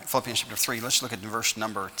Philippians chapter 3. Let's look at verse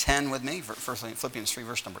number 10 with me. Philippians 3,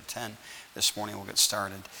 verse number 10. This morning we'll get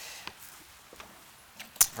started.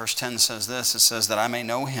 Verse 10 says this. It says, that I may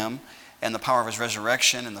know him and the power of his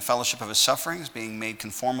resurrection and the fellowship of his sufferings, being made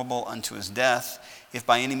conformable unto his death, if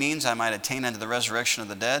by any means I might attain unto the resurrection of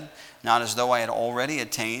the dead, not as though I had already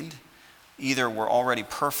attained, either were already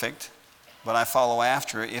perfect, but I follow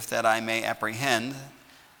after, if that I may apprehend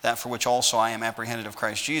that for which also I am apprehended of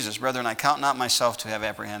Christ Jesus. Brethren, I count not myself to have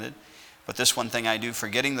apprehended, but this one thing I do,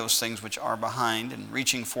 forgetting those things which are behind, and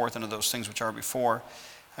reaching forth unto those things which are before,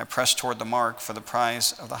 I press toward the mark for the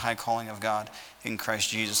prize of the high calling of God in Christ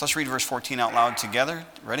Jesus. Let's read verse 14 out loud together.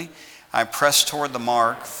 Ready? I press toward the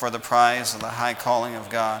mark for the prize of the high calling of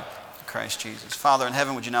God in Christ Jesus. Father in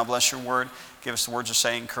heaven, would you now bless your word? Give us the words to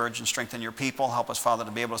say, encourage and strengthen your people. Help us, Father,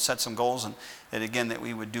 to be able to set some goals, and that, again, that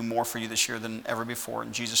we would do more for you this year than ever before.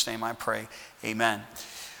 In Jesus' name I pray. Amen.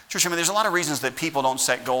 Church, there's a lot of reasons that people don't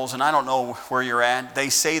set goals, and I don't know where you're at. They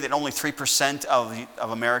say that only 3%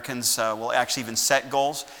 of Americans will actually even set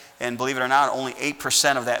goals. And believe it or not, only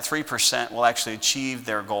 8% of that 3% will actually achieve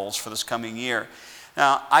their goals for this coming year.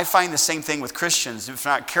 Now, I find the same thing with Christians. If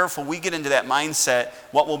we're not careful, we get into that mindset,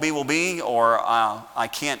 what will be, or I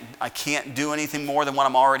can't do anything more than what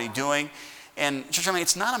I'm already doing. And church,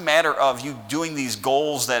 it's not a matter of you doing these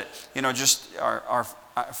goals that, just are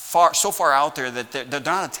so far out there that they're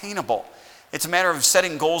not attainable. It's a matter of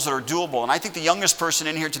setting goals that are doable. And I think the youngest person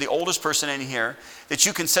in here to the oldest person in here, that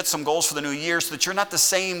you can set some goals for the new year so that you're not the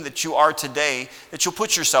same that you are today, that you'll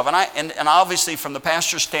put yourself. And obviously from the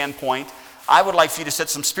pastor's standpoint, I would like for you to set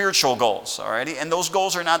some spiritual goals, all righty? And those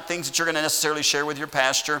goals are not things that you're going to necessarily share with your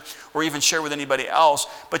pastor or even share with anybody else,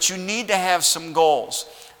 but you need to have some goals.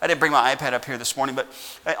 I didn't bring my iPad up here this morning, but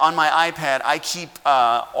on my iPad, I keep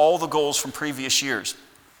all the goals from previous years.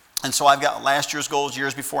 And so I've got last year's goals,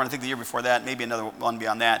 years before, and I think the year before that, maybe another one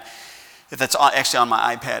beyond that. If that's actually on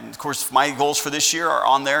my iPad. And of course, my goals for this year are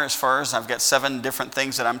on there as far as I've got 7 different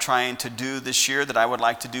things that I'm trying to do this year that I would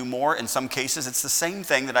like to do more. In some cases, it's the same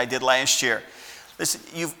thing that I did last year. Listen,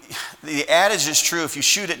 the adage is true. If you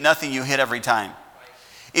shoot at nothing, you hit every time.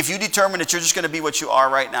 If you determine that you're just going to be what you are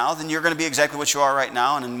right now, then you're going to be exactly what you are right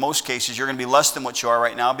now. And in most cases, you're going to be less than what you are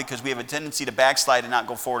right now, because we have a tendency to backslide and not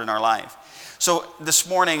go forward in our life. So this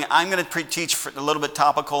morning, I'm going to teach for a little bit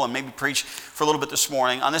topical, and maybe preach for a little bit this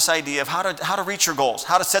morning on this idea of how to reach your goals,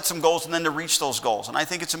 how to set some goals and then to reach those goals. And I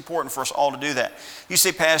think it's important for us all to do that. You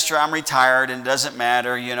say, Pastor, I'm retired and it doesn't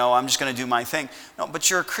matter, I'm just going to do my thing. No,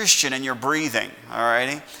 but you're a Christian and you're breathing, all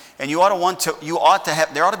righty? And there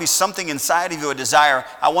ought to be something inside of you, a desire.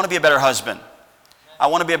 I want to be a better husband. I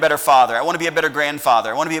want to be a better father. I want to be a better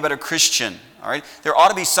grandfather. I want to be a better Christian. All right? There ought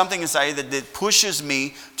to be something inside that pushes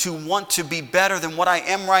me to want to be better than what I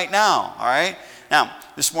am right now. All right? Now,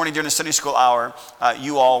 this morning during the Sunday school hour,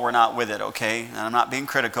 you all were not with it, okay? And I'm not being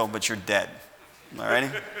critical, but you're dead. All righty?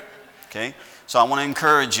 Okay? So I want to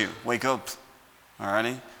encourage you. Wake up. All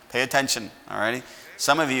righty? Pay attention. All righty?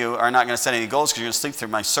 Some of you are not going to set any goals because you're going to sleep through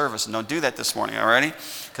my service. And don't do that this morning, all righty?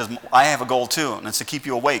 Because I have a goal too, and it's to keep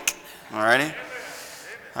you awake. All righty?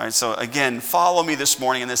 All right, so again, follow me this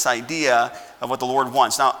morning in this idea of what the Lord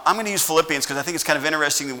wants. Now, I'm going to use Philippians because I think it's kind of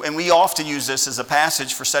interesting, and we often use this as a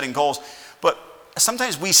passage for setting goals. But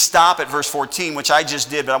sometimes we stop at verse 14, which I just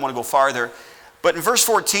did, but I want to go farther. But in verse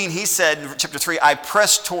 14, he said in chapter 3, I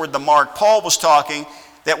press toward the mark. Paul was talking.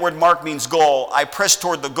 That word mark means goal. I press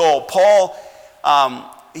toward the goal. Paul,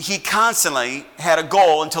 he constantly had a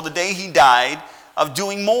goal until the day he died of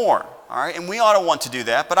doing more. All right, and we ought to want to do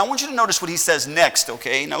that. But I want you to notice what he says next,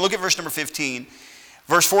 okay? Now look at verse number 15.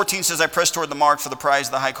 Verse 14 says, I press toward the mark for the prize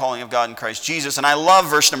of the high calling of God in Christ Jesus. And I love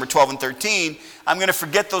verse number 12 and 13. I'm going to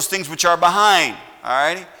forget those things which are behind. All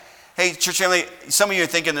right? Hey, church family, some of you are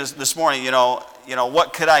thinking this morning,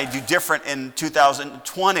 what could I do different in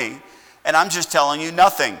 2020? And I'm just telling you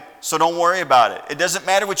nothing. So don't worry about it. It doesn't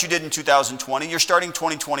matter what you did in 2020. You're starting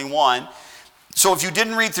 2021. So if you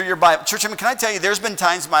didn't read through your Bible, church, can I tell you, there's been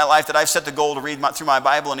times in my life that I've set the goal to read through my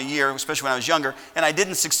Bible in a year, especially when I was younger, and I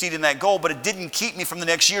didn't succeed in that goal, but it didn't keep me from the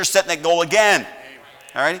next year setting that goal again.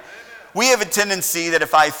 All right? We have a tendency that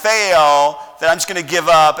if I fail, that I'm just going to give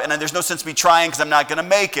up, and there's no sense in me trying because I'm not going to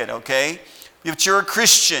make it, okay? If you're a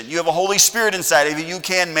Christian, you have a Holy Spirit inside of you, you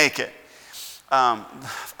can make it.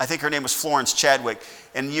 I think her name was Florence Chadwick.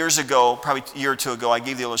 And years ago, probably a year or two ago, I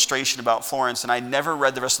gave the illustration about Florence, and I never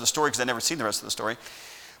read the rest of the story because I'd never seen the rest of the story.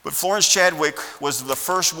 But Florence Chadwick was the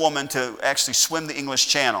first woman to actually swim the English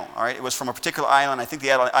Channel. All right, it was from a particular island. I think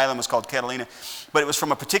the island was called Catalina, but it was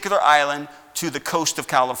from a particular island to the coast of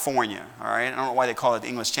California. All right, I don't know why they call it the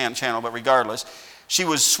English Channel, but regardless, she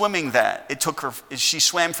was swimming that. She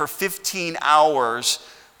swam for 15 hours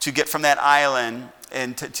to get from that island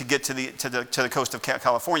and to get to the coast of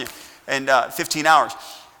California, and 15 hours.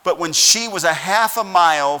 But when she was a half a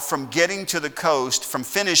mile from getting to the coast, from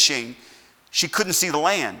finishing, she couldn't see the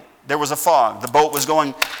land. There was a fog. The boat was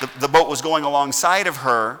going alongside of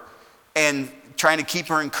her and trying to keep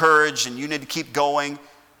her encouraged, and you need to keep going.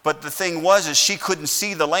 But the thing is she couldn't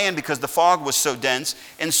see the land because the fog was so dense,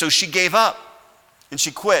 and so she gave up and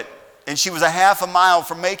she quit. And she was a half a mile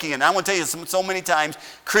from making it. And I want to tell you, so many times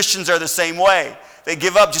Christians are the same way. They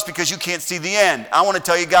give up just because you can't see the end. I want to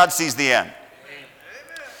tell you, God sees the end.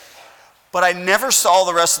 But I never saw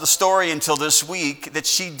the rest of the story until this week, that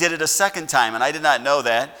she did it a second time, and I did not know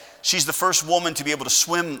that. She's the first woman to be able to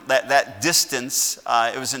swim that distance.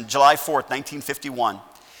 It was in July 4th, 1951.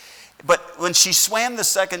 But when she swam the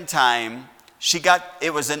second time,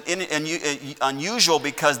 it was unusual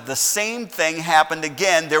because the same thing happened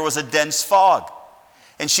again. There was a dense fog,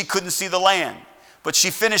 and she couldn't see the land. But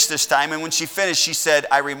she finished this time, and when she finished, she said,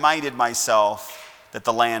 I reminded myself that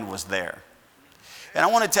the land was there. And I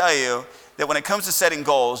want to tell you that when it comes to setting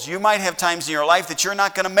goals, you might have times in your life that you're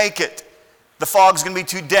not going to make it. The fog's going to be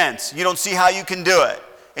too dense. You don't see how you can do it.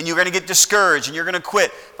 And you're going to get discouraged and you're going to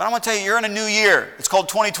quit. But I want to tell you, you're in a new year. It's called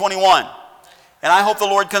 2021. And I hope the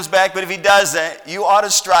Lord comes back. But if he doesn't, you ought to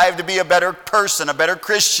strive to be a better person, a better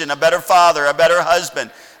Christian, a better father, a better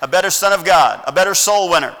husband, a better son of God, a better soul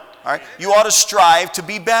winner. All right? You ought to strive to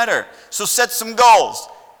be better. So set some goals.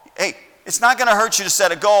 Hey, it's not going to hurt you to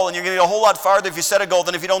set a goal, and you're going to get a whole lot farther if you set a goal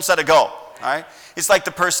than if you don't set a goal. All right? It's like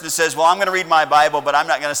the person that says, well, I'm going to read my Bible, but I'm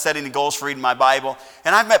not going to set any goals for reading my Bible.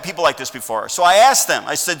 And I've met people like this before. So I asked them,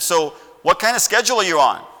 I said, so what kind of schedule are you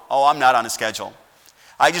on? Oh, I'm not on a schedule.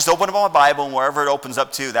 I just open up my Bible, and wherever it opens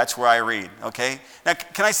up to, that's where I read. Okay? Now,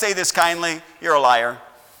 can I say this kindly? You're a liar.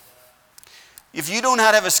 If you do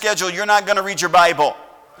not have a schedule, you're not going to read your Bible.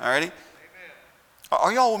 All righty?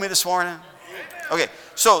 Are you all with me this morning? Okay,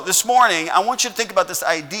 so this morning, I want you to think about this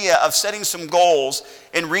idea of setting some goals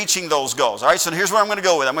and reaching those goals. All right, so here's where I'm going to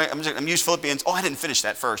go with. I'm going to use Philippians. Oh, I didn't finish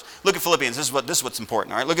that first. Look at Philippians. This is what's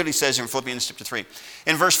important. All right, look at what he says here in Philippians chapter 3.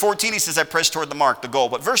 In verse 14, he says, I press toward the mark, the goal.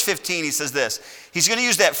 But verse 15, he says this. He's going to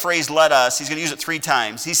use that phrase, let us. He's going to use it 3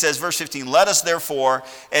 times. He says, verse 15, let us therefore,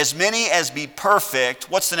 as many as be perfect.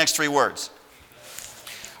 What's the next 3 words?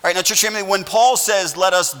 All right, now, church family, when Paul says,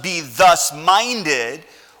 let us be thus minded,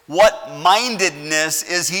 what mindedness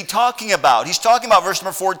is he talking about? He's talking about verse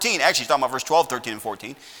number 14. Actually, he's talking about verse 12, 13, and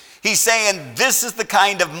 14. He's saying this is the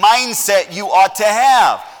kind of mindset you ought to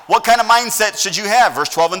have. What kind of mindset should you have? Verse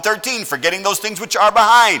 12 and 13, forgetting those things which are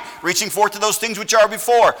behind, reaching forth to those things which are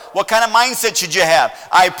before. What kind of mindset should you have?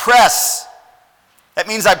 I press. That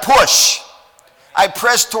means I push. I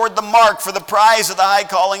press toward the mark for the prize of the high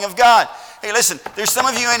calling of God. Hey, listen, there's some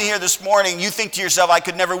of you in here this morning, you think to yourself, I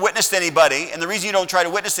could never witness to anybody, and the reason you don't try to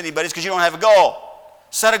witness to anybody is because you don't have a goal.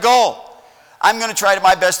 Set a goal. I'm going to try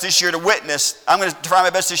my best this year to witness. I'm going to try my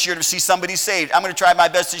best this year to see somebody saved. I'm going to try my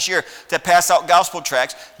best this year to pass out gospel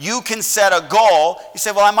tracts. You can set a goal. You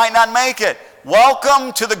say, well, I might not make it.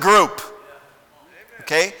 Welcome to the group.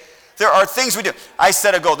 Okay? There are things we do. I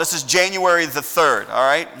set a goal. This is January the 3rd, all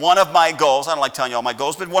right? One of my goals, I don't like telling you all my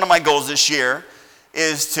goals, but one of my goals this year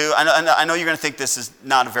is to, I know you're going to think this is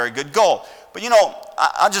not a very good goal, but you know,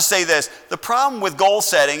 I'll just say this. The problem with goal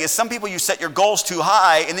setting is some people, you set your goals too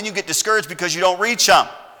high and then you get discouraged because you don't reach them.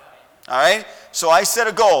 All right? So I set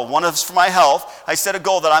a goal. One is for my health. I set a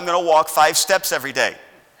goal that I'm going to walk 5 steps every day.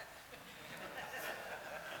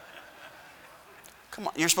 Come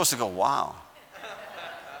on, you're supposed to go, wow.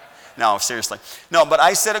 No, seriously. No, but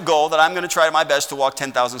I set a goal that I'm going to try my best to walk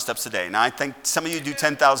 10,000 steps a day. Now, I think some of you do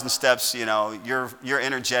 10,000 steps, you know, you're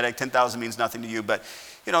energetic. 10,000 means nothing to you, but,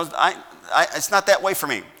 you know, it's not that way for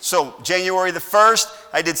me. So, January the 1st,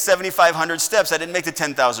 I did 7,500 steps. I didn't make the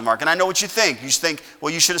 10,000 mark. And I know what you think. You think,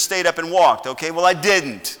 well, you should have stayed up and walked. Okay, well, I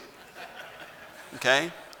didn't.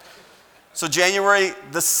 Okay? So, January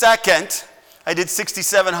the 2nd, I did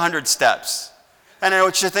 6,700 steps. And I know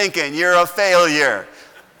what you're thinking. You're a failure.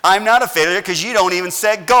 I'm not a failure because you don't even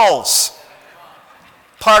set goals.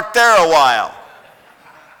 Park there a while.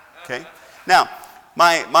 Okay? Now,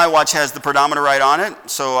 my watch has the pedometer right on it,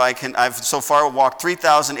 so I've so far walked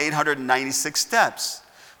 3,896 steps.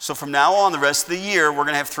 So from now on, the rest of the year, we're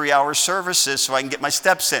going to have 3-hour services so I can get my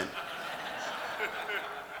steps in.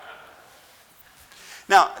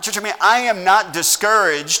 Now, church, I am not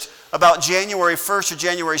discouraged about January 1st or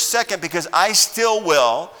January 2nd because I still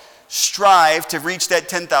will strive to reach that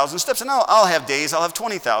 10,000 steps. And I'll have days, I'll have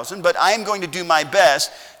 20,000, but I am going to do my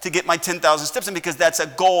best to get my 10,000 steps in because that's a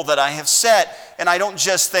goal that I have set. And I don't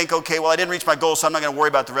just think, okay, well, I didn't reach my goal, so I'm not going to worry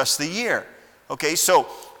about the rest of the year. Okay, so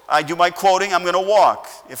I do my quoting, I'm going to walk.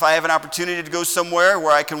 If I have an opportunity to go somewhere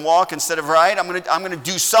where I can walk instead of ride, I'm going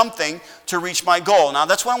to do something to reach my goal. Now,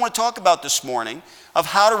 that's what I want to talk about this morning, of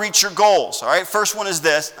how to reach your goals. All right, first one is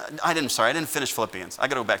this. I didn't finish Philippians. I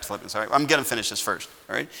got to go back to Philippians. All right, I'm going to finish this first.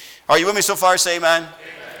 All right, are you with me so far? Say amen. Amen.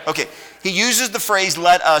 Okay, he uses the phrase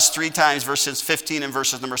 "let us" 3 times, verses 15 and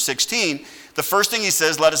verses number 16. The first thing he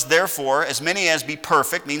says, let us therefore, as many as be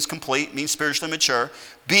perfect, means complete, means spiritually mature,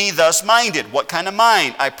 be thus minded. What kind of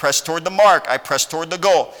mind? I press toward the mark. I press toward the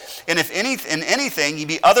goal. And if in anything ye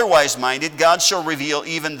be otherwise minded, God shall reveal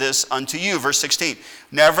even this unto you. Verse 16.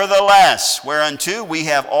 Nevertheless, whereunto we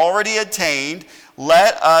have already attained,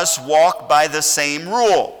 let us walk by the same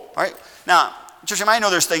rule. All right? Now, church, I know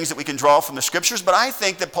there's things that we can draw from the scriptures, but I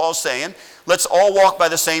think that Paul's saying, let's all walk by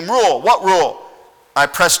the same rule. What rule? I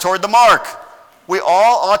press toward the mark. We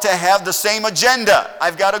all ought to have the same agenda.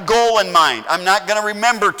 I've got a goal in mind. I'm not going to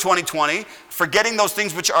remember 2020, forgetting those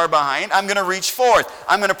things which are behind. I'm going to reach forth.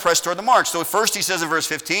 I'm going to press toward the mark. So first he says in verse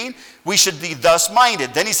 15, we should be thus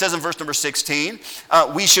minded. Then he says in verse number 16,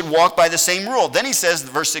 we should walk by the same rule. Then he says,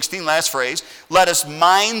 verse 16, last phrase, let us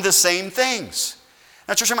mind the same things.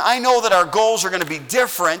 Now, church, I know that our goals are going to be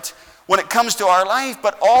different when it comes to our life,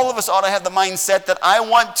 but all of us ought to have the mindset that I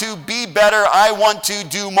want to be better, I want to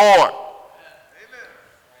do more. Amen.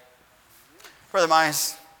 Brother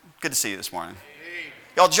Myers, good to see you this morning.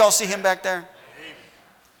 Did y'all see him back there?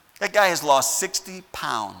 That guy has lost 60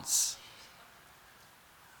 pounds.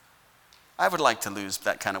 I would like to lose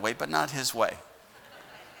that kind of weight, but not his way.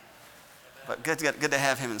 But good to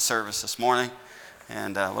have him in service this morning.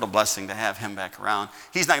 And what a blessing to have him back around.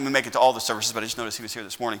 He's not going to make it to all the services, but I just noticed he was here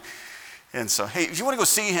this morning. And so, hey, if you want to go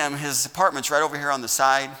see him, his apartment's right over here on the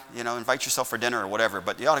side. You know, invite yourself for dinner or whatever.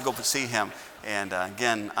 But you ought to go see him. And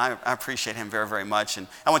again, I appreciate him very, very much. And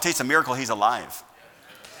I want to tell you, it's a miracle he's alive.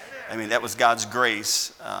 I mean, that was God's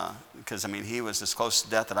grace. Because, I mean, he was as close to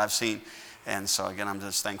death that I've seen. And so, again, I'm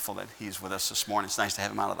just thankful that he's with us this morning. It's nice to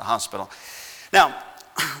have him out of the hospital. Now,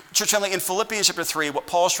 church family, in Philippians chapter 3, what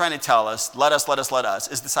Paul's trying to tell us, let us,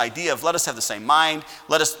 is this idea of let us have the same mind,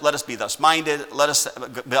 let us be thus minded, let us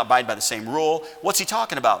abide by the same rule. What's he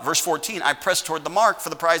talking about? Verse 14, I press toward the mark for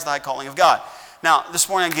the prize of the high calling of God. Now, this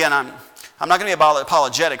morning, again, I'm not going to be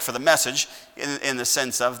apologetic for the message in the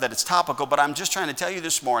sense of that it's topical, but I'm just trying to tell you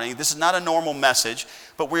this morning, this is not a normal message,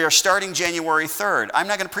 but we are starting January 3rd. I'm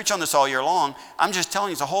not going to preach on this all year long. I'm just telling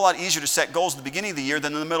you it's a whole lot easier to set goals at the beginning of the year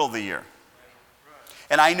than in the middle of the year.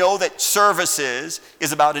 And I know that services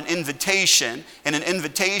is about an invitation, and an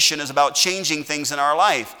invitation is about changing things in our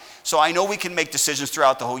life. So I know we can make decisions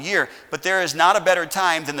throughout the whole year, but there is not a better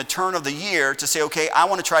time than the turn of the year to say, okay, I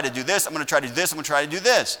want to try to do this, I'm going to try to do this, I'm going to try to do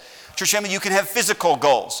this. Church family, you can have physical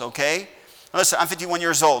goals, okay? Now listen, I'm 51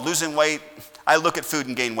 years old, losing weight. I look at food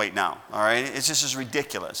and gain weight now, all right? It's just as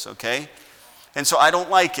ridiculous, okay? And so I don't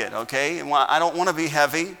like it, okay? And I don't want to be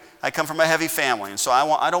heavy. I come from a heavy family, and so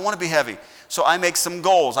I don't want to be heavy. So I make some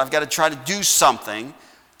goals. I've got to try to do something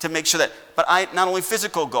to make sure that, but not only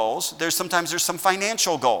physical goals, sometimes there's some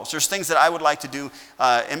financial goals. There's things that I would like to do,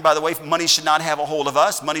 and by the way, money should not have a hold of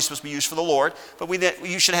us. Money's supposed to be used for the Lord, but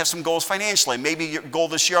you should have some goals financially. Maybe your goal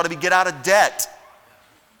this year ought to be get out of debt.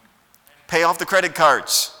 Pay off the credit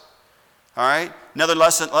cards. All right?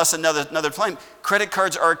 Another plan. Credit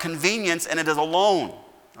cards are a convenience, and it is a loan.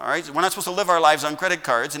 All right, we're not supposed to live our lives on credit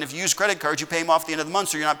cards, and if you use credit cards, you pay them off at the end of the month,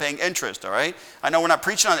 so you're not paying interest, all right? I know we're not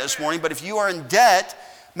preaching on it this morning, but if you are in debt,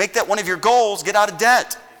 make that one of your goals, get out of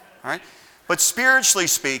debt, all right? But spiritually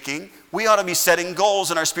speaking, we ought to be setting goals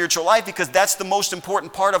in our spiritual life because that's the most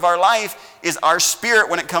important part of our life is our spirit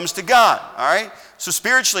when it comes to God, all right? So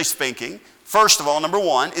spiritually speaking, first of all, number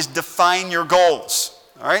one, is define your goals,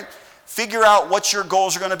 all right? Figure out what your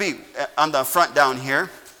goals are going to be. On the front down here,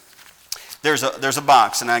 there's a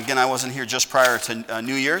box, and again, I wasn't here just prior to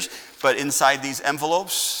New Year's, but inside these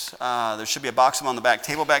envelopes, there should be a box of them on the back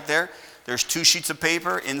table back there. There's 2 sheets of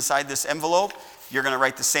paper inside this envelope. You're going to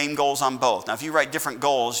write the same goals on both. Now, if you write different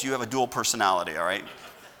goals, you have a dual personality, all right?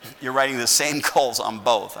 You're writing the same goals on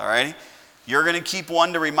both, all right? You're going to keep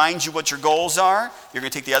one to remind you what your goals are. You're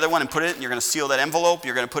going to take the other one and put it, and you're going to seal that envelope.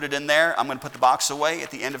 You're going to put it in there. I'm going to put the box away at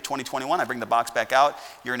the end of 2021. I bring the box back out.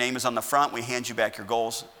 Your name is on the front. We hand you back your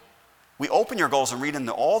goals. We open your goals and read them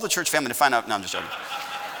to all the church family to find out. No, I'm just joking.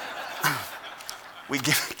 We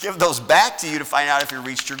give those back to you to find out if you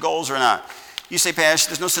reached your goals or not. You say,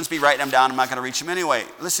 Pastor, there's no sense me writing them down. I'm not going to reach them anyway.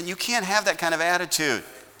 Listen, you can't have that kind of attitude.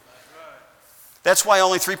 That's why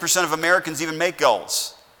only 3% of Americans even make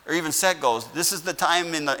goals or even set goals. This is the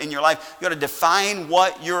time in your life you got to define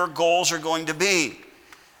what your goals are going to be.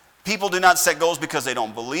 People do not set goals because they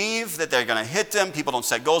don't believe that they're going to hit them. People don't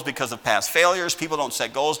set goals because of past failures. People don't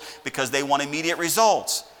set goals because they want immediate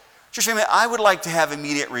results. Church family, I would like to have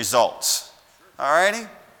immediate results. All righty?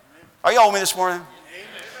 Are you all with me this morning?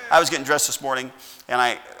 Amen. I was getting dressed this morning, and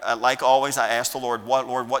I like always, I asked the Lord,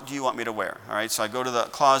 what do you want me to wear? All right, so I go to the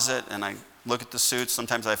closet, and I look at the suits.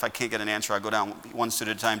 Sometimes if I can't get an answer, I go down one suit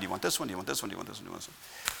at a time. Do you want this one? Do you want this one? Do you want this one? Do you want this one?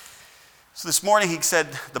 So this morning he said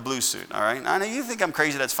the blue suit, all right? I know you think I'm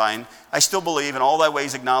crazy, that's fine. I still believe in all thy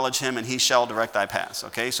ways acknowledge him and he shall direct thy paths,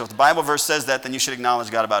 okay? So if the Bible verse says that, then you should acknowledge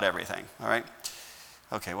God about everything, all right?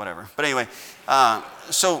 Okay, whatever. But anyway,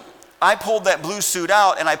 so I pulled that blue suit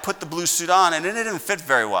out and I put the blue suit on and it didn't fit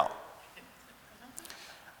very well.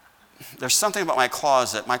 There's something about my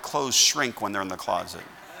closet. My clothes shrink when they're in the closet.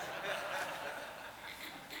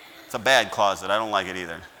 It's a bad closet. I don't like it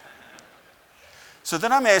either. So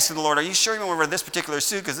then I'm asking the Lord, are you sure you want to wear this particular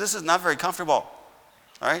suit? Because this is not very comfortable. All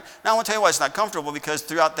right? Now I want to tell you why it's not comfortable, because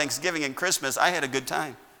throughout Thanksgiving and Christmas, I had a good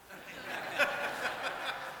time.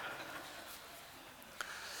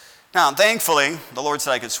 Now, thankfully, the Lord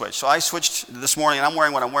said I could switch. So I switched this morning, and I'm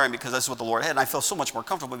wearing what I'm wearing because that's what the Lord had. And I feel so much more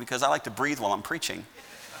comfortable because I like to breathe while I'm preaching.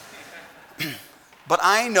 But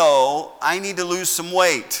I know I need to lose some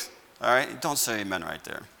weight. All right? Don't say amen right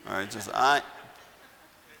there. All right?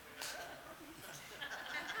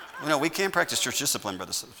 No, we can't practice church discipline,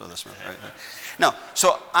 Brother Smith. Right? No,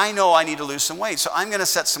 so I know I need to lose some weight. So I'm going to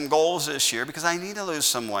set some goals this year because I need to lose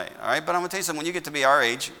some weight. All right, but I'm going to tell you something. When you get to be our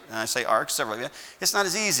age, and I say our, several of you, it's not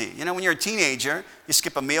as easy. You know, when you're a teenager, you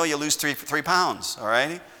skip a meal, you lose 3 pounds. All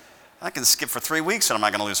right, I can skip for 3 weeks and I'm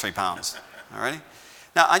not going to lose 3 pounds. All right.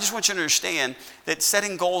 Now, I just want you to understand that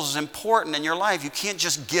setting goals is important in your life. You can't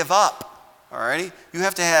just give up. All righty? You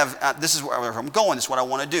have to have, this is where I'm going, this is what I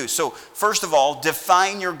want to do. So, first of all,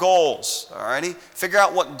 define your goals. All righty? Figure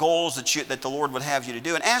out what goals that the Lord would have you to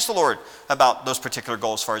do. And ask the Lord about those particular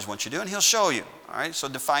goals as far as what you do, and He'll show you. All right? So,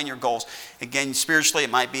 define your goals. Again, spiritually, it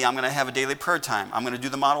might be I'm going to have a daily prayer time. I'm going to do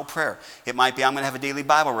the model prayer. It might be I'm going to have a daily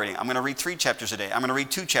Bible reading. I'm going to read 3 chapters a day. I'm going to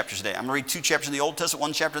read 2 chapters a day. I'm going to read 2 chapters in the Old Testament,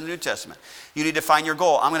 1 chapter in the New Testament. You need to define your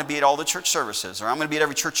goal. I'm going to be at all the church services, or I'm going to be at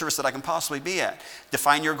every church service that I can possibly be at.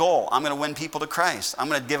 Define your goal. I'm going to win people to Christ. I'm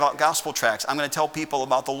going to give out gospel tracts. I'm going to tell people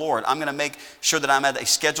about the Lord. I'm going to make sure that I'm at a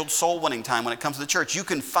scheduled soul winning time when it comes to the church. You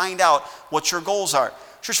can find out what your goals are.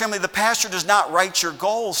 Church family, the pastor does not write your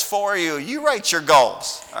goals for you. You write your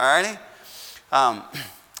goals. All righty?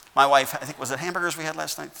 My wife, I think, was it hamburgers we had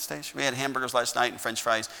last night at the stage? We had hamburgers last night and French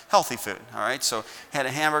fries. Healthy food. All right? So had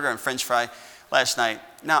a hamburger and French fry last night.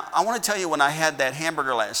 Now, I want to tell you, when I had that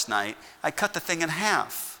hamburger last night, I cut the thing in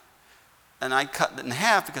half. And I cut it in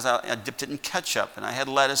half because I dipped it in ketchup, and I had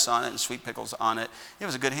lettuce on it and sweet pickles on it. It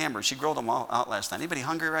was a good hamburger. She grilled them all out last night. Anybody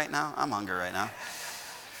hungry right now? I'm hungry right now.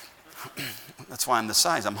 That's why I'm this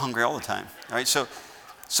size. I'm hungry all the time. All right, so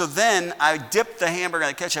then I dipped the hamburger in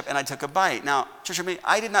the ketchup and I took a bite. Now, church,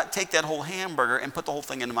 I did not take that whole hamburger and put the whole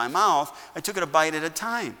thing into my mouth. I took it a bite at a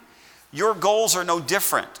time. Your goals are no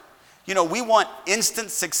different. You know, we want instant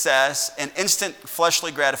success and instant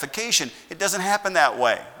fleshly gratification. It doesn't happen that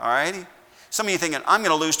way, all righty? Some of you thinking, I'm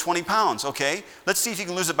going to lose 20 pounds. Okay, let's see if you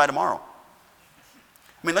can lose it by tomorrow.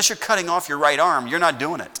 I mean, unless you're cutting off your right arm, you're not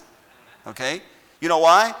doing it. Okay? You know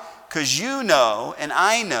why? Because you know and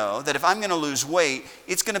I know that if I'm going to lose weight,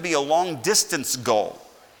 it's going to be a long distance goal.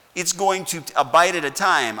 It's going to a bite at a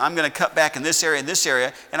time. I'm going to cut back in this area and this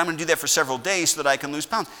area, and I'm going to do that for several days so that I can lose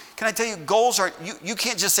pounds. Can I tell you, goals are, you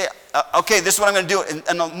can't just say, okay, this is what I'm going to do.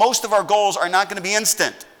 And most of our goals are not going to be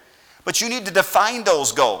instant. But you need to define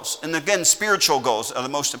those goals. And again, spiritual goals are the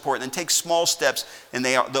most important. And take small steps, and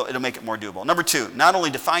it'll make it more doable. Number 2, not only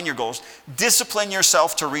define your goals, discipline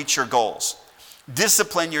yourself to reach your goals.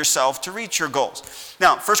 Discipline yourself to reach your goals.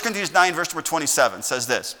 Now, 1 Corinthians 9, verse number 27 says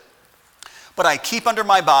this. But I keep under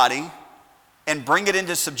my body and bring it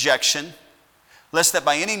into subjection, lest that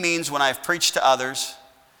by any means when I have preached to others,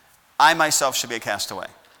 I myself should be a castaway.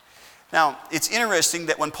 Now, it's interesting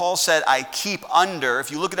that when Paul said, I keep under,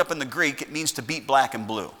 if you look it up in the Greek, it means to beat black and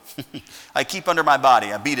blue. I keep under my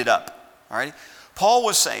body, I beat it up. All right? Paul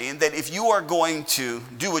was saying that if you are going to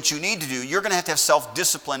do what you need to do, you're going to have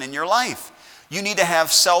self-discipline in your life. You need to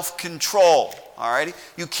have self-control. All right?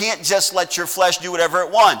 You can't just let your flesh do whatever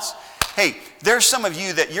it wants. Hey, there's some of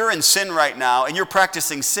you that you're in sin right now, and you're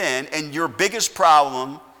practicing sin, and your biggest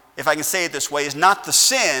problem, if I can say it this way, is not the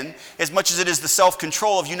sin as much as it is the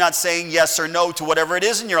self-control of you not saying yes or no to whatever it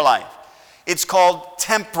is in your life. It's called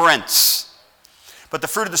temperance. But the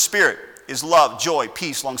fruit of the Spirit is love, joy,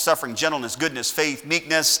 peace, long-suffering, gentleness, goodness, faith,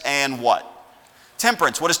 meekness, and what?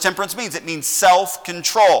 Temperance. What does temperance mean? It means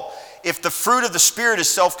self-control. If the fruit of the Spirit is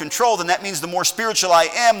self-control, then that means the more spiritual I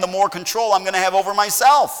am, the more control I'm going to have over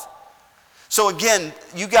myself. So again,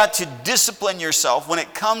 you got to discipline yourself when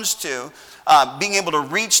it comes to being able to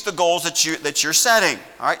reach the goals that you're setting.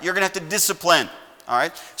 All right, you're going to have to discipline. All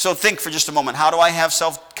right, so think for just a moment. How do I have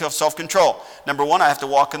self-control? Number one, I have to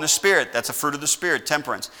walk in the Spirit. That's a fruit of the Spirit,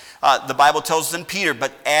 temperance. The Bible tells us in Peter,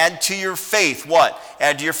 but add to your faith what?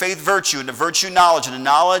 Add to your faith virtue, and to virtue knowledge, and to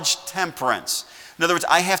knowledge temperance. In other words,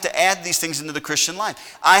 I have to add these things into the Christian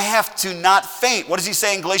life. I have to not faint. What does he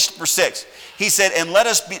say in Galatians 6? He said, and let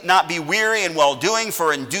us not be weary in well-doing,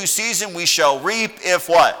 for in due season we shall reap if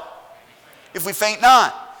what? If we faint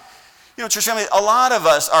not. You know, church family, a lot of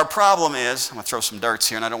us, our problem is, I'm going to throw some darts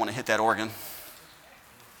here, and I don't want to hit that organ.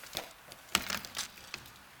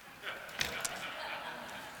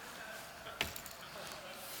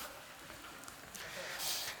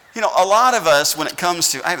 You know, a lot of us, when it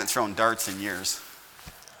comes to, I haven't thrown darts in years.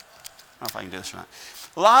 I don't know if I can do this or not.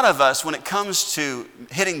 A lot of us, when it comes to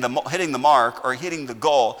hitting the mark or hitting the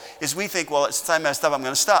goal, is we think, well, since I messed up, I'm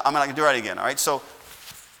going to stop. I'm not going to do it again, all right? So,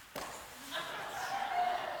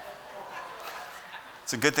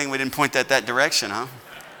 it's a good thing we didn't point that direction, huh?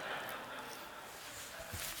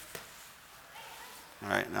 All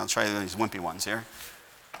right, now I'll try these wimpy ones here.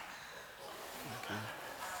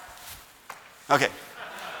 Okay.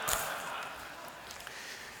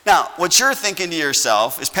 Now, what you're thinking to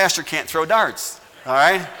yourself is, Pastor can't throw darts, all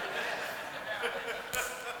right?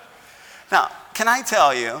 Now, can I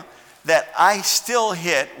tell you that I still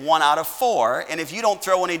hit 1 out of 4, and if you don't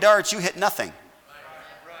throw any darts, you hit nothing.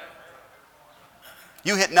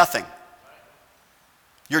 You hit nothing.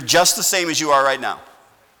 You're just the same as you are right now.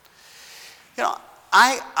 You know,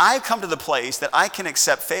 I come to the place that I can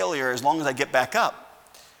accept failure as long as I get back up.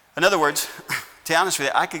 In other words, to be honest with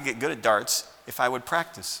you, I could get good at darts if I would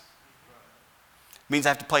practice. It means I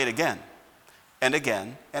have to play it again and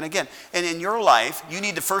again and again. And in your life, you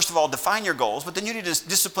need to first of all define your goals, but then you need to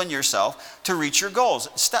discipline yourself to reach your goals.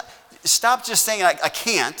 Stop just saying, I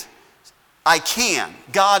can't. I can.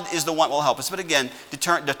 God is the one that will help us. But again,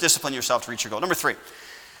 discipline yourself to reach your goal. Number three,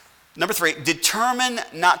 determine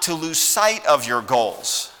not to lose sight of your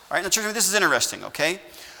goals. All right, now, church, this is interesting, okay?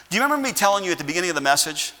 Do you remember me telling you at the beginning of the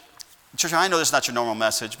message? Church, I know this is not your normal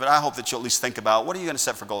message, but I hope that you'll at least think about what are you going to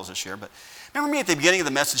set for goals this year. But remember me at the beginning of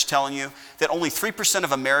the message telling you that only 3%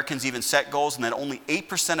 of Americans even set goals, and that only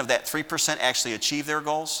 8% of that 3% actually achieve their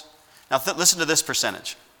goals? Now, listen to this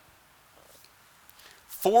percentage.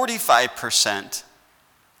 45%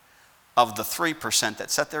 of the 3%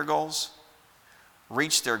 that set their goals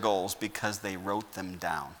reached their goals because they wrote them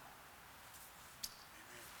down.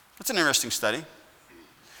 That's an interesting study.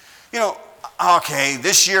 You know, okay,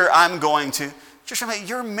 this year I'm going to, just remember,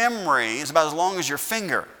 your memory is about as long as your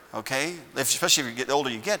finger, okay? Especially if you get the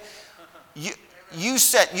older you get. You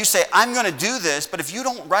say, I'm going to do this, but if you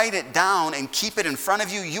don't write it down and keep it in front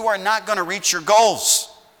of you, you are not going to reach your goals.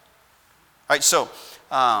 All right, so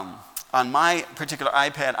on my particular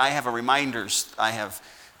iPad, I have a reminders. I have,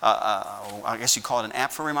 I guess you call it an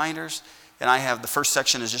app for reminders. And I have, the first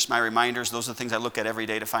section is just my reminders. Those are the things I look at every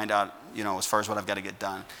day to find out, you know, as far as what I've got to get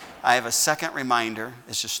done. I have a second reminder.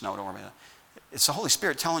 It's just snow, don't worry about it. It's the Holy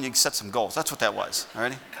Spirit telling you to set some goals. That's what that was, all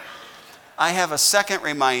right? I have a second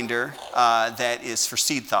reminder that is for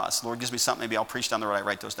seed thoughts. The Lord gives me something, maybe I'll preach down the road. I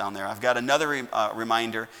write those down there. I've got another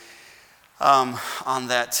reminder on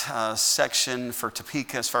that section for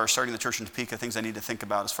Topeka, as far as starting the church in Topeka, things I need to think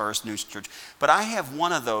about as far as new church. But I have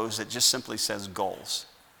one of those that just simply says goals.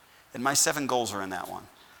 And my 7 goals are in that one.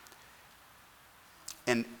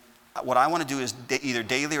 And what I want to do is either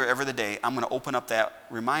daily or every other day, I'm going to open up that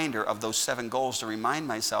reminder of those 7 goals to remind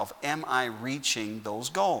myself, am I reaching those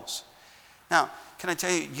goals? Now, can I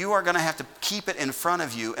tell you, you are going to have to keep it in front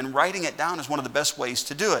of you, and writing it down is one of the best ways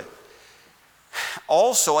to do it.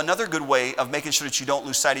 Also, another good way of making sure that you don't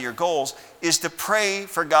lose sight of your goals is to pray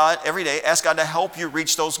for God every day. Ask God to help you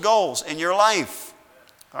reach those goals in your life.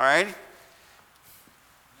 All right?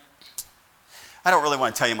 I don't really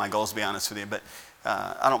want to tell you my goals, to be honest with you, but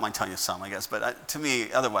I don't mind telling you some, I guess. But to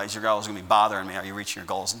me, otherwise, your goals are going to be bothering me. Are you reaching your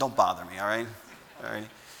goals? Don't bother me, all right? All right.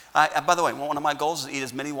 By the way, one of my goals is to eat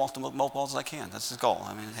as many multiples as I can. That's his goal.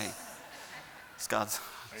 I mean, hey, it's God's.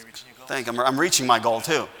 Are you reaching your goal? I'm reaching my goal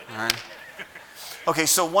too. All right. Okay,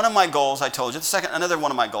 so one of my goals, I told you. Another one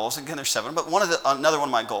of my goals. Again, there's 7, but another one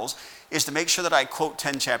of my goals is to make sure that I quote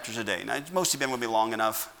 10 chapters a day. Now, most of you have been with me long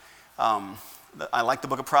enough. I like the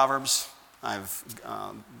book of Proverbs.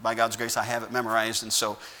 By God's grace, I have it memorized, and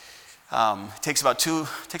so it takes about 2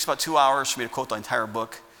 hours for me to quote the entire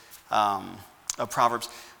book of Proverbs.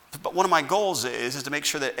 But one of my goals is to make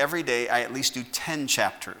sure that every day I at least do 10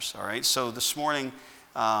 chapters, all right? So this morning,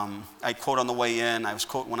 I quote on the way in. I was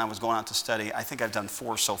quote when I was going out to study. I think I've done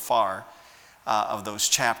 4 so far of those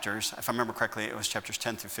chapters. If I remember correctly, it was chapters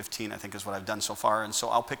 10 through 15, I think is what I've done so far. And so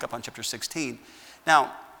I'll pick up on chapter 16.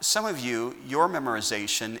 Now, some of you, your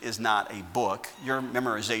memorization is not a book. Your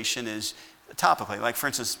memorization is topically. Like, for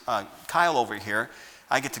instance, Kyle over here,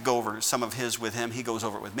 I get to go over some of his with him. He goes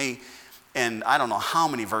over it with me. And I don't know how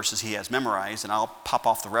many verses he has memorized, and I'll pop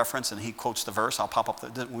off the reference, and he quotes the verse. I'll pop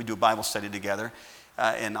up we do a Bible study together,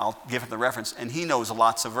 and I'll give him the reference, and he knows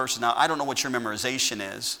lots of verses. Now, I don't know what your memorization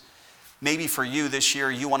is. Maybe for you this year,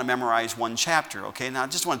 you want to memorize 1 chapter, okay? Now, I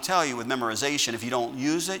just want to tell you with memorization, if you don't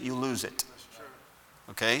use it, you lose it,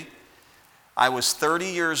 okay? I was 30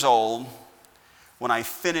 years old when I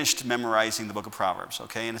finished memorizing the book of Proverbs,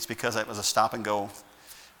 okay? And it's because it was a stop and go.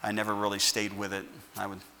 I never really stayed with it. I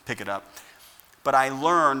would pick it up. But I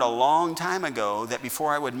learned a long time ago that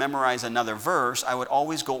before I would memorize another verse, I would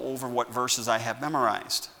always go over what verses I have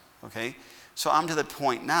memorized, okay? So I'm to the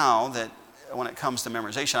point now that when it comes to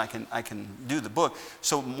memorization, I can do the book.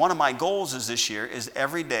 So one of my goals is this year is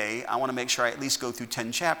every day I want to make sure I at least go through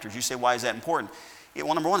 10 chapters. You say, why is that important?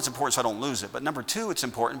 Well, number one, it's important so I don't lose it. But number two, it's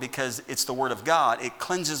important because it's the Word of God. It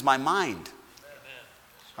cleanses my mind.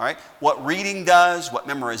 All right? What reading does, what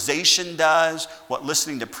memorization does, what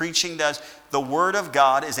listening to preaching does, the Word of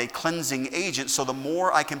God is a cleansing agent, so the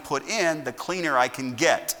more I can put in, the cleaner I can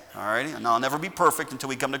get. All right? And I'll never be perfect until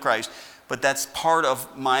we come to Christ, but that's part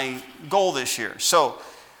of my goal this year. So,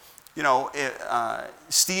 you know,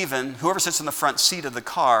 Stephen, whoever sits in the front seat of the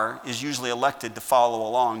car, is usually elected to follow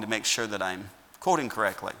along to make sure that I'm quoting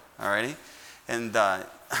correctly. All righty? And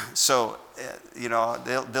so, you know,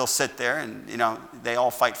 they'll sit there and, you know, they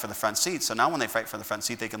all fight for the front seat. So now when they fight for the front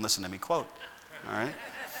seat, they can listen to me quote. All right?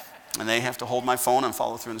 And they have to hold my phone and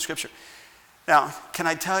follow through in the scripture. Now, can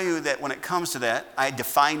I tell you that when it comes to that, I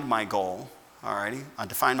defined my goal. All righty? I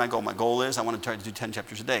defined my goal. My goal is I want to try to do 10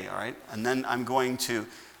 chapters a day. All right? And then I'm going to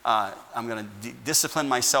discipline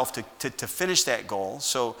myself to finish that goal.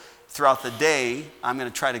 So throughout the day, I'm going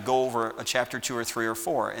to try to go over a chapter 2 or 3 or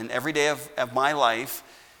 4. And every day of my life,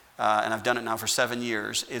 and I've done it now for 7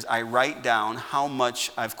 years, is I write down how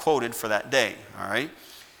much I've quoted for that day, all right?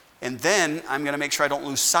 And then I'm going to make sure I don't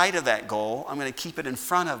lose sight of that goal. I'm going to keep it in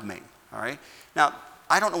front of me, all right? Now,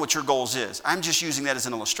 I don't know what your goals is. I'm just using that as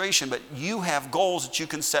an illustration, but you have goals that you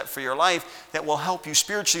can set for your life that will help you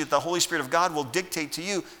spiritually, that the Holy Spirit of God will dictate to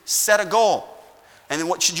you. Set a goal. And then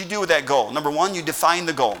what should you do with that goal? Number one, you define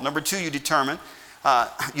the goal. Number two, you determine.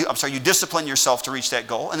 You discipline yourself to reach that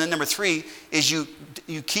goal. And then number three is you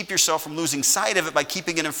keep yourself from losing sight of it by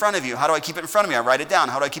keeping it in front of you. How do I keep it in front of me? I write it down.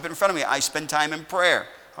 How do I keep it in front of me? I spend time in prayer.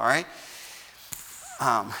 All right?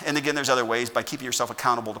 And again, there's other ways by keeping yourself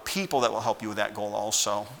accountable to people that will help you with that goal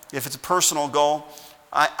also. If it's a personal goal,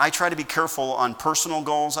 I try to be careful on personal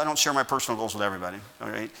goals. I don't share my personal goals with everybody. All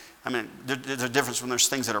right? I mean, there's a difference when there's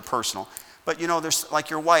things that are personal. But, you know, there's like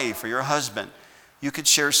your wife or your husband. You could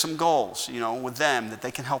share some goals, you know, with them that they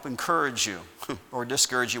can help encourage you or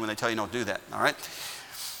discourage you when they tell you don't do that, all right?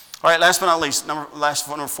 All right, last but not least, number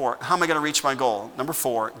 4, how am I going to reach my goal? Number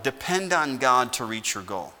 4, depend on God to reach your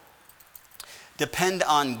goal. Depend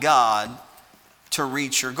on God to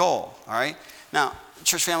reach your goal, all right? Now,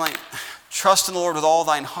 church family, trust in the Lord with all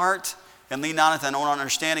thine heart and lean not on thine own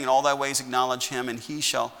understanding. In all thy ways acknowledge him, and he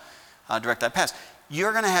shall direct thy paths.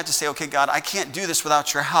 You're going to have to say, okay, God, I can't do this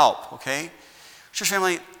without your help, okay? Church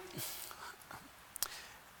family,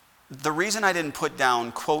 the reason I didn't put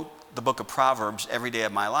down, quote, the book of Proverbs every day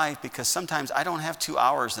of my life, because sometimes I don't have 2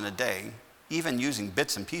 hours in a day, even using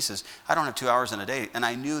bits and pieces, I don't have 2 hours in a day, and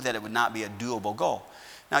I knew that it would not be a doable goal.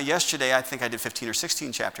 Now, yesterday, I think I did 15 or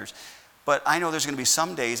 16 chapters, but I know there's going to be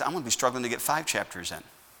some days I'm going to be struggling to get 5 chapters in.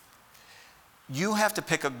 You have to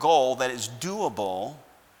pick a goal that is doable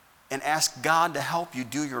and ask God to help you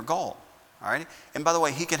do your goal, all right? And by the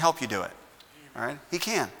way, he can help you do it. All right? He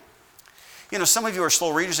can. You know, some of you are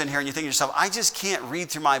slow readers in here and you think to yourself, I just can't read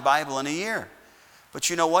through my Bible in a year. But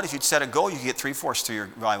you know what? If you'd set a goal, you could get 3/4 through your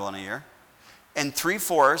Bible in a year. And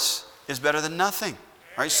 3/4 is better than nothing.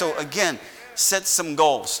 All right? So again, set some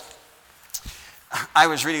goals. I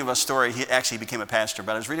was reading about a story. He actually became a pastor,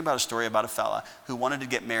 but I was reading about a story about a fella who wanted to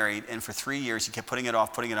get married, and for 3 years he kept putting it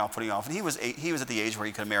off. And he was at the age where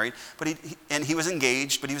he could have married, but he was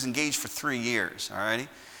engaged, but he was engaged for 3 years. All righty?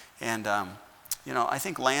 And you know, I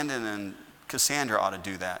think Landon and Cassandra ought to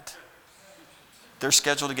do that. They're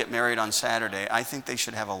scheduled to get married on Saturday. I think they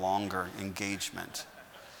should have a longer engagement.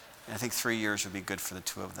 And I think 3 years would be good for the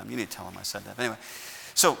two of them. You need to tell them I said that. But anyway,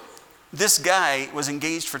 so this guy was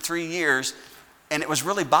engaged for 3 years, And it was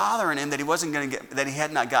really bothering him that he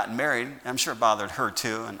had not gotten married. I'm sure it bothered her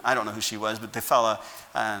too, and I don't know who she was, but the fella,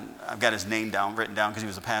 I've got his name written down because he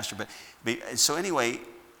was a pastor. But so anyway,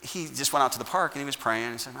 he just went out to the park and he was praying.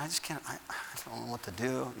 And he said, I don't know what to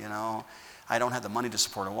do, I don't have the money to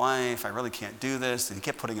support a wife. I really can't do this. And he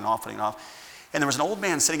kept putting it off. And there was an old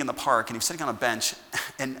man sitting in the park, and he was sitting on a bench.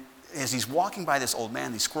 And as he's walking by this old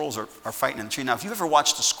man, these squirrels are fighting in the tree. Now, if you've ever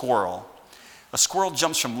watched a squirrel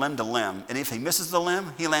jumps from limb to limb, and if he misses the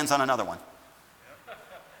limb, he lands on another one.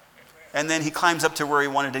 And then he climbs up to where he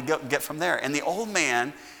wanted to get from there. And the old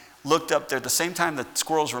man looked up there at the same time the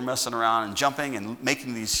squirrels were messing around and jumping and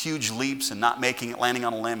making these huge leaps and not making it, landing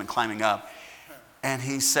on a limb and climbing up. And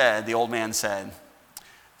the old man said,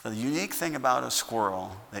 the unique thing about a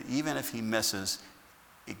squirrel, that even if he misses,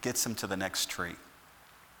 it gets him to the next tree.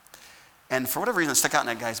 And for whatever reason, it stuck out in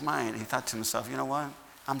that guy's mind. He thought to himself, you know what?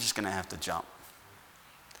 I'm just going to have to jump.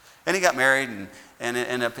 And he got married and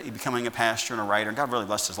ended up becoming a pastor and a writer. God really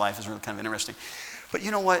blessed his life. It's really kind of interesting. But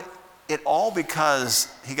you know what? It all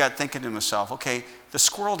because he got thinking to himself, okay, the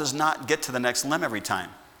squirrel does not get to the next limb every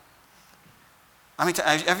time. I mean,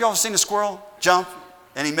 have you all seen a squirrel jump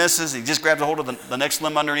and he misses? He just grabs a hold of the next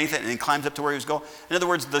limb underneath it and he climbs up to where he was going. In other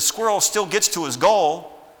words, the squirrel still gets to his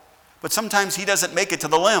goal, but sometimes he doesn't make it to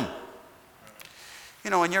the limb.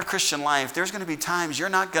 In your Christian life, there's going to be times you're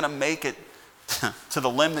not going to make it to the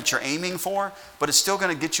limb that you're aiming for, but it's still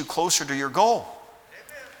going to get you closer to your goal.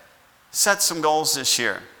 Amen. Set some goals this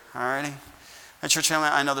year, all righty? And church family,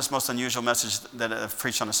 I know this most unusual message that I've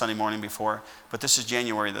preached on a Sunday morning before, but this is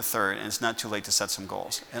January the 3rd, and it's not too late to set some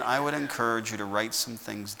goals. And I would encourage you to write some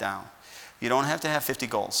things down. You don't have to have 50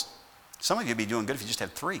 goals. Some of you would be doing good if you just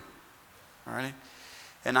had 3, all righty?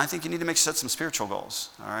 And I think you need to set some spiritual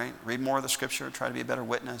goals, all right? Read more of the scripture, try to be a better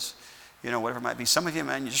witness, whatever it might be. Some of you,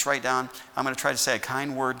 man, you just write down, I'm going to try to say a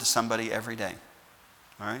kind word to somebody every day,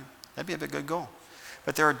 all right? That'd be a good goal.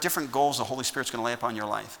 But there are different goals the Holy Spirit's going to lay upon your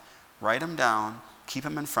life. Write them down, keep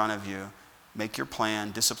them in front of you, make your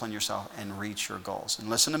plan, discipline yourself, and reach your goals. And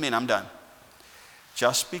listen to me, and I'm done.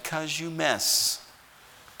 Just because you miss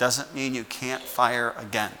doesn't mean you can't fire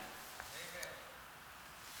again.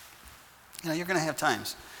 You're going to have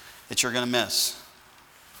times that you're going to miss.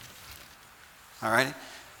 All right?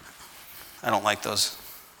 I don't like those.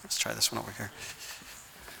 Let's try this one over here.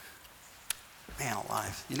 Man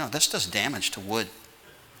alive. This does damage to wood.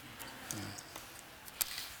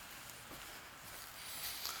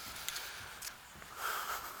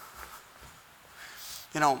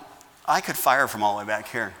 I could fire from all the way back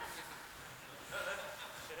here.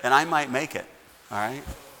 And I might make it. All right?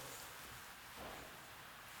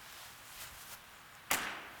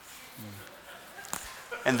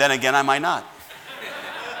 And then again, I might not.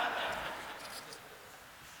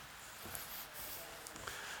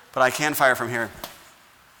 But I can fire from here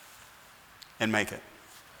and make it.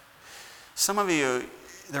 Some of you,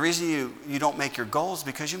 the reason you don't make your goals is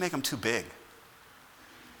because you make them too big.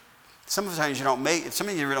 Some of the times some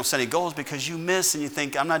of you don't set any goals because you miss and you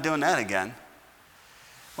think, I'm not doing that again.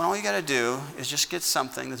 Well, all you got to do is just get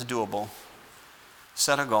something that's doable,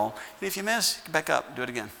 set a goal, and if you miss, get back up, do it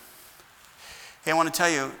again. Hey, I want to tell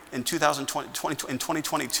you, in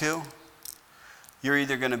 2022, you're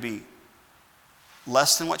either going to be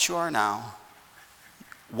less than what you are now,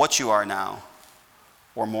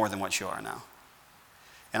 or more than what you are now.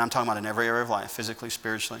 And I'm talking about in every area of life, physically,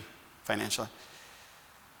 spiritually, financially.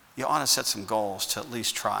 You ought to set some goals to at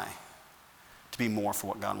least try to be more for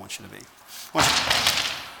what God wants you to be.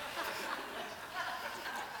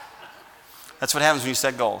 That's what happens when you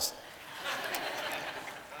set goals.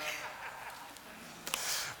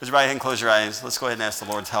 Would you right hand close your eyes? Let's go ahead and ask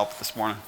the Lord's help this morning.